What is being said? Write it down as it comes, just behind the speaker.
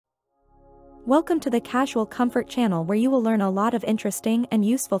Welcome to the Casual Comfort channel, where you will learn a lot of interesting and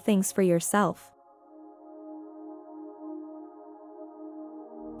useful things for yourself.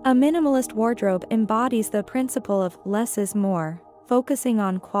 A minimalist wardrobe embodies the principle of less is more, focusing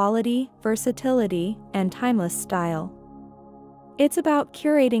on quality, versatility, and timeless style. It's about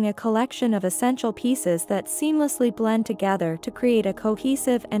curating a collection of essential pieces that seamlessly blend together to create a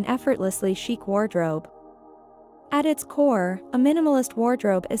cohesive and effortlessly chic wardrobe. At its core, a minimalist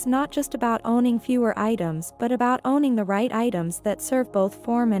wardrobe is not just about owning fewer items, but about owning the right items that serve both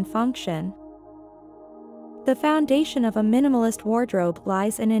form and function. The foundation of a minimalist wardrobe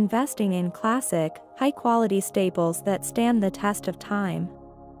lies in investing in classic, high-quality staples that stand the test of time.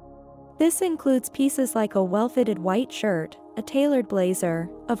 This includes pieces like a well-fitted white shirt, a tailored blazer,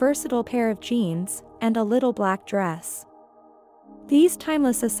 a versatile pair of jeans, and a little black dress. These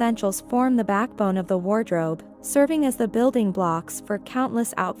timeless essentials form the backbone of the wardrobe, serving as the building blocks for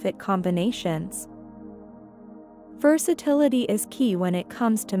countless outfit combinations. Versatility is key when it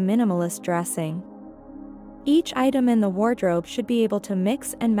comes to minimalist dressing. Each item in the wardrobe should be able to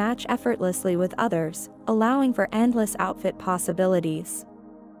mix and match effortlessly with others, allowing for endless outfit possibilities.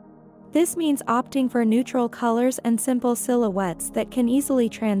 This means opting for neutral colors and simple silhouettes that can easily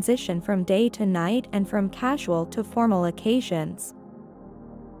transition from day to night and from casual to formal occasions.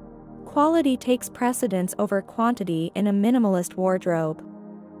 Quality takes precedence over quantity in a minimalist wardrobe.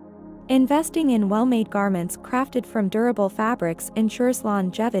 Investing in well-made garments crafted from durable fabrics ensures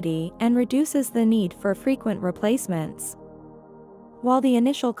longevity and reduces the need for frequent replacements. While the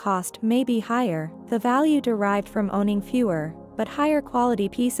initial cost may be higher, the value derived from owning fewer, but higher quality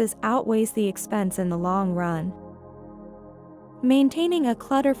pieces outweighs the expense in the long run. Maintaining a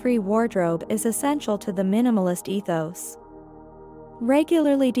clutter-free wardrobe is essential to the minimalist ethos.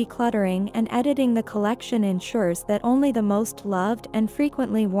 Regularly decluttering and editing the collection ensures that only the most loved and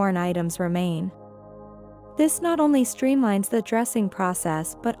frequently worn items remain. This not only streamlines the dressing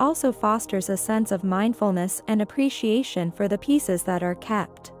process but also fosters a sense of mindfulness and appreciation for the pieces that are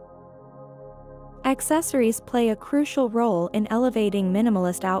kept. Accessories play a crucial role in elevating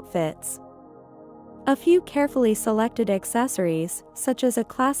minimalist outfits. A few carefully selected accessories, such as a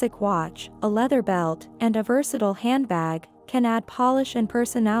classic watch, a leather belt, and a versatile handbag, can add polish and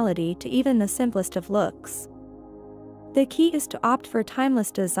personality to even the simplest of looks. The key is to opt for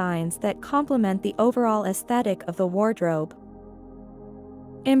timeless designs that complement the overall aesthetic of the wardrobe.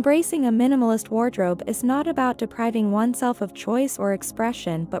 Embracing a minimalist wardrobe is not about depriving oneself of choice or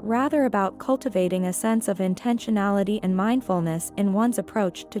expression, but rather about cultivating a sense of intentionality and mindfulness in one's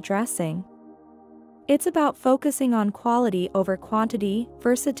approach to dressing. It's about focusing on quality over quantity,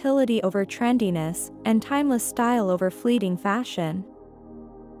 versatility over trendiness, and timeless style over fleeting fashion.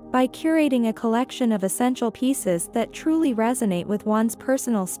 By curating a collection of essential pieces that truly resonate with one's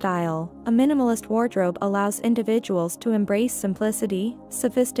personal style, a minimalist wardrobe allows individuals to embrace simplicity,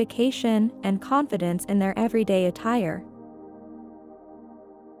 sophistication, and confidence in their everyday attire.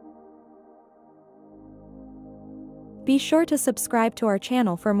 Be sure to subscribe to our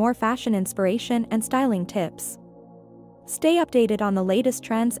channel for more fashion inspiration and styling tips. Stay updated on the latest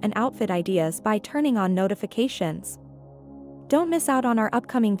trends and outfit ideas by turning on notifications. Don't miss out on our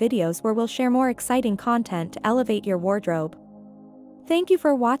upcoming videos, where we'll share more exciting content to elevate your wardrobe. Thank you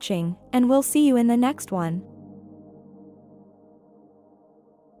for watching, and we'll see you in the next one.